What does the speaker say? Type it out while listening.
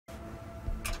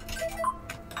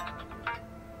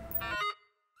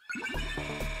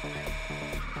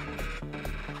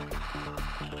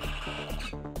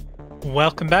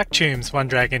Welcome back, Chooms. One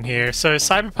Dragon here. So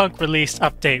Cyberpunk released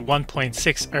update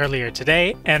 1.6 earlier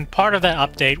today, and part of that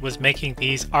update was making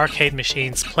these arcade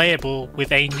machines playable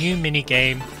with a new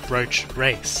minigame, Roach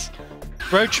Race.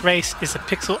 Roach Race is a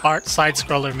pixel art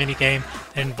side-scroller minigame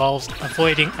that involves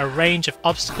avoiding a range of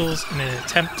obstacles in an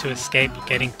attempt to escape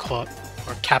getting caught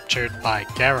or captured by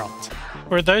Geralt.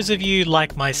 For those of you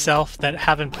like myself that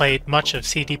haven't played much of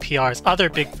CDPR's other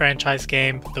big franchise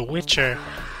game, The Witcher,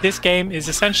 this game is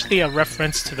essentially a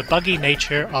reference to the buggy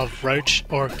nature of Roach,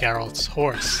 or Geralt's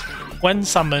horse. When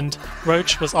summoned,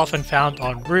 Roach was often found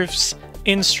on roofs,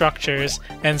 in structures,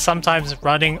 and sometimes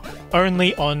running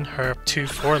only on her two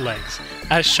forelegs,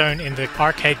 as shown in the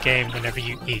arcade game whenever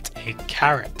you eat a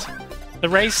carrot. The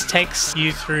race takes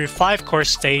you through 5 course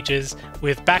stages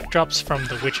with backdrops from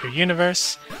the Witcher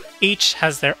universe. Each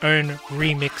has their own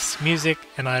remix music,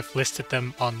 and I've listed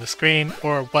them on the screen,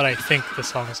 or what I think the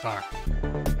songs are.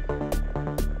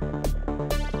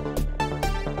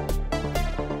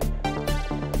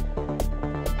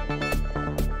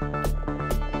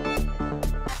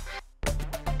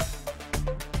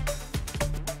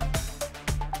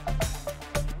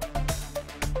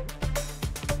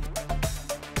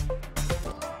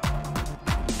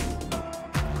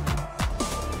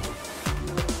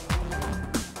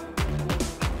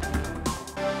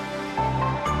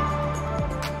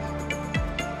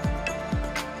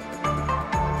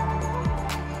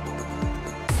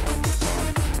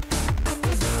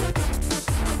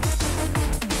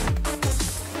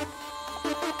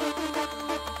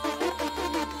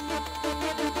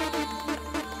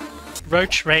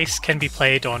 Roach Race can be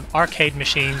played on arcade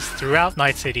machines throughout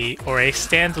Night City or a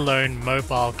standalone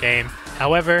mobile game.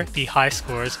 However, the high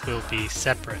scores will be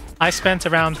separate. I spent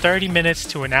around 30 minutes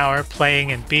to an hour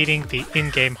playing and beating the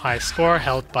in-game high score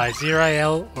held by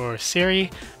Zirael or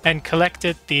Siri, and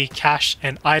collected the cash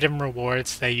and item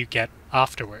rewards that you get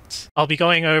afterwards. I'll be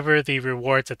going over the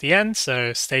rewards at the end,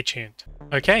 so stay tuned.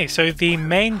 Okay, so the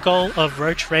main goal of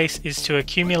Roach Race is to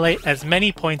accumulate as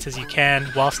many points as you can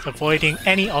whilst avoiding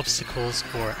any obstacles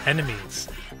or enemies.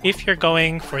 If you're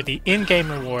going for the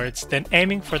in-game rewards, then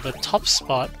aiming for the top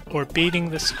spot or beating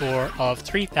the score of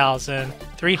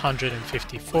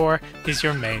 3,354 is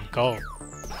your main goal.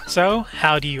 So,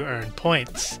 how do you earn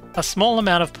points? A small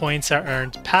amount of points are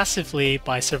earned passively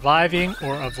by surviving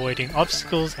or avoiding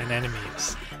obstacles and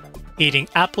enemies. Eating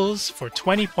apples for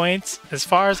 20 points. As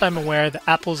far as I'm aware, the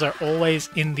apples are always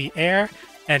in the air,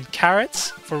 and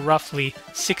carrots for roughly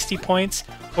 60 points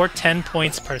or 10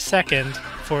 points per second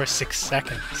for 6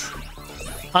 seconds.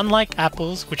 Unlike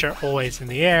apples, which are always in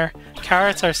the air,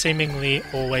 carrots are seemingly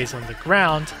always on the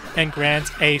ground and grant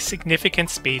a significant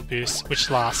speed boost which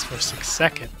lasts for 6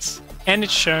 seconds. And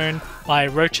it's shown by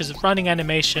Roach's running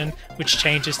animation, which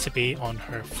changes to be on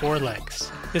her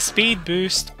forelegs. The speed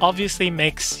boost obviously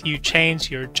makes you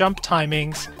change your jump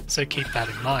timings, so keep that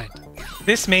in mind.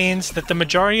 This means that the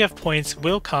majority of points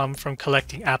will come from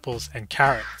collecting apples and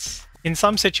carrots. In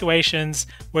some situations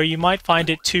where you might find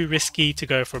it too risky to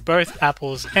go for both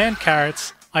apples and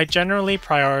carrots, I generally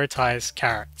prioritize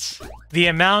carrots. The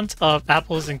amount of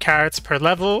apples and carrots per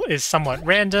level is somewhat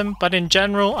random, but in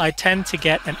general I tend to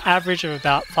get an average of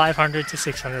about 500 to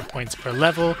 600 points per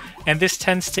level, and this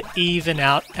tends to even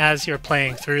out as you're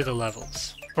playing through the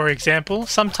levels. For example,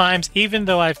 sometimes even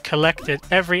though I've collected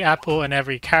every apple and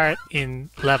every carrot in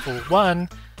level 1,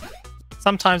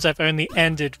 sometimes I've only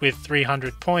ended with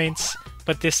 300 points,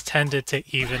 but this tended to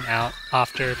even out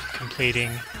after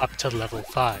completing up to level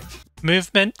 5.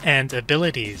 Movement and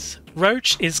abilities.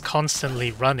 Roach is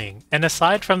constantly running, and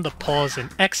aside from the pause and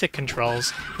exit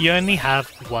controls, you only have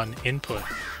one input.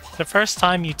 The first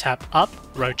time you tap up,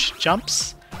 Roach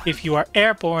jumps. If you are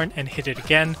airborne and hit it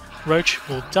again, Roach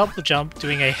will double jump,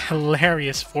 doing a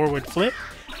hilarious forward flip,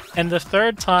 and the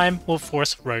third time will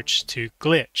force Roach to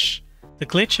glitch. The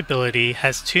glitch ability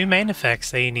has 2 main effects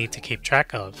that you need to keep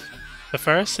track of. The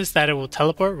first is that it will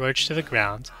teleport Roach to the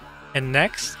ground, and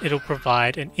next it'll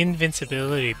provide an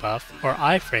invincibility buff or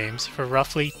iframes for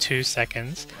roughly 2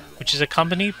 seconds, which is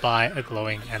accompanied by a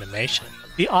glowing animation.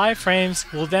 The iframes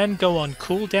will then go on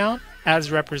cooldown,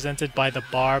 as represented by the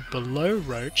bar below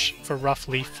Roach, for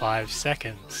roughly 5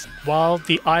 seconds. While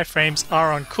the iframes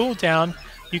are on cooldown,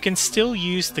 you can still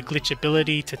use the glitch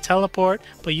ability to teleport,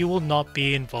 but you will not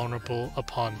be invulnerable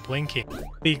upon blinking.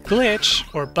 The glitch,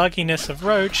 or bugginess of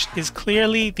Roach, is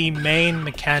clearly the main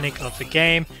mechanic of the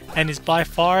game, and is by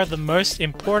far the most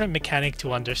important mechanic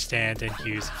to understand and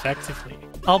use effectively.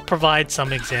 I'll provide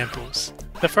some examples.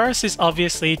 The first is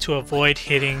obviously to avoid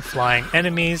hitting flying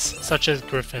enemies, such as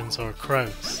griffins or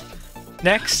crows.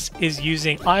 Next is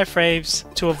using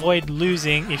iframes to avoid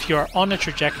losing if you are on a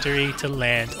trajectory to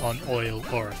land on oil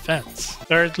or a fence.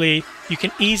 Thirdly, you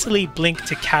can easily blink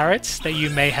to carrots that you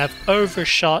may have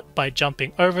overshot by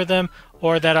jumping over them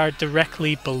or that are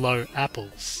directly below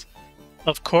apples.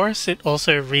 Of course, it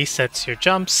also resets your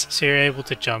jumps so you're able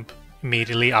to jump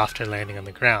immediately after landing on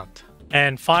the ground.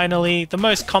 And finally, the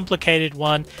most complicated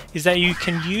one is that you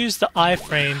can use the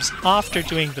iframes after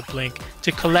doing the blink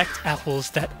to collect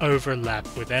apples that overlap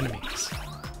with enemies.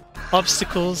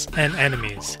 Obstacles and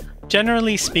enemies.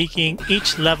 Generally speaking,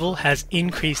 each level has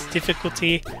increased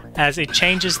difficulty as it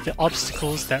changes the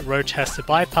obstacles that Roach has to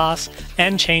bypass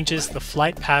and changes the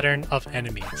flight pattern of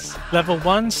enemies. Level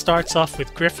 1 starts off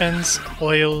with griffins,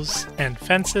 oils, and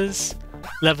fences.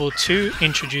 Level 2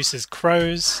 introduces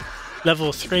crows.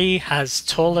 Level 3 has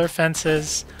taller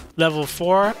fences. Level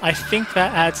 4, I think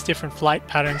that adds different flight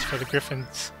patterns for the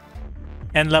griffins.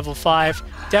 And level 5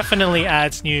 definitely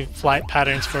adds new flight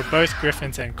patterns for both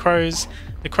griffins and crows.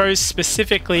 The crows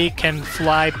specifically can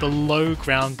fly below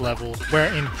ground level,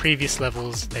 where in previous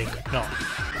levels they could not.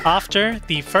 After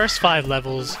the first 5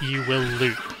 levels, you will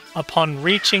loop. Upon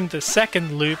reaching the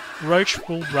second loop, Roach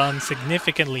will run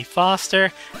significantly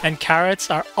faster, and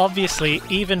carrots are obviously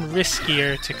even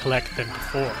riskier to collect than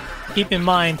before. Keep in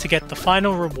mind, to get the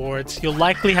final rewards, you'll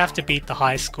likely have to beat the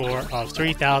high score of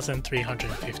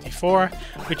 3,354,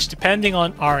 which depending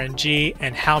on RNG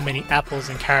and how many apples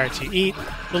and carrots you eat,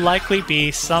 will likely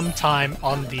be sometime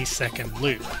on the second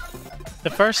loop. The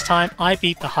first time I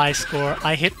beat the high score,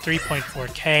 I hit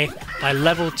 3.4k by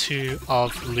level 2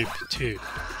 of loop 2.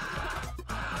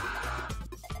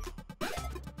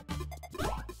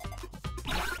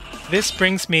 This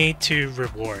brings me to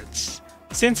rewards.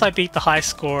 Since I beat the high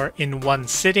score in one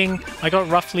sitting, I got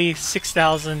roughly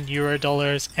 6,000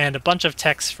 euro and a bunch of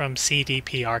texts from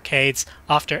CDP arcades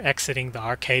after exiting the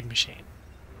arcade machine.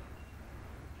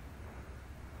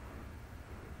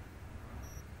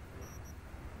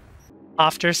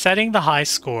 After setting the high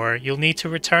score, you'll need to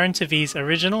return to V's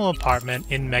original apartment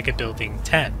in Mega Building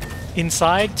 10.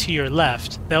 Inside, to your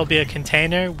left, there'll be a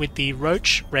container with the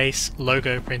Roach Race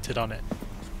logo printed on it.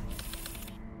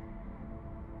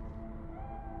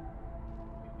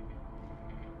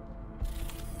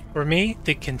 For me,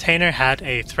 the container had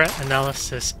a threat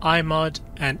analysis iMod,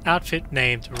 an outfit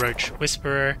named Roach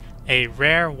Whisperer, a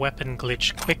rare weapon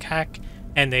glitch quick hack,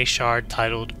 and a shard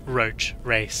titled Roach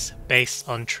Race, based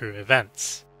on true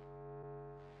events.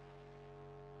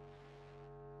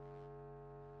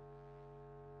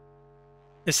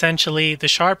 Essentially, the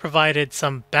shard provided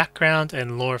some background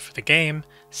and lore for the game,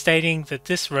 stating that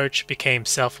this roach became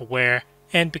self-aware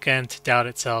and began to doubt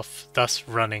itself, thus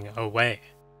running away.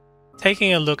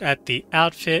 Taking a look at the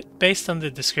outfit, based on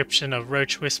the description of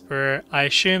Roach Whisperer, I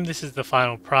assume this is the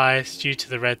final prize due to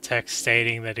the red text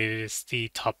stating that it is the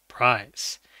top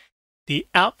prize. The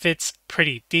outfit's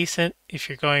pretty decent if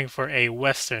you're going for a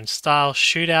Western style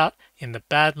shootout in the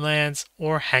Badlands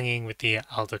or hanging with the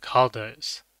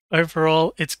Aldecaldos.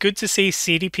 Overall, it's good to see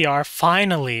CDPR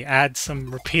finally add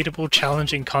some repeatable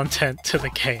challenging content to the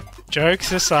game.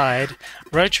 Jokes aside,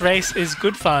 Roach Race is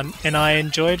good fun and I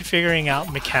enjoyed figuring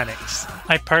out mechanics.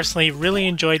 I personally really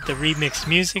enjoyed the remixed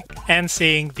music and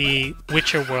seeing the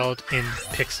Witcher world in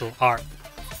pixel art.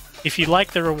 If you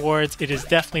like the rewards, it is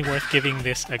definitely worth giving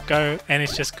this a go and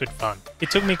it's just good fun. It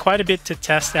took me quite a bit to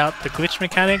test out the glitch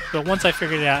mechanic, but once I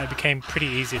figured it out, it became pretty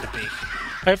easy to beat.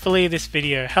 Hopefully this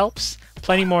video helps.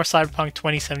 Plenty more Cyberpunk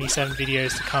 2077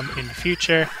 videos to come in the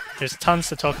future. There's tons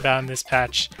to talk about in this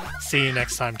patch. See you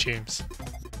next time, Tubes.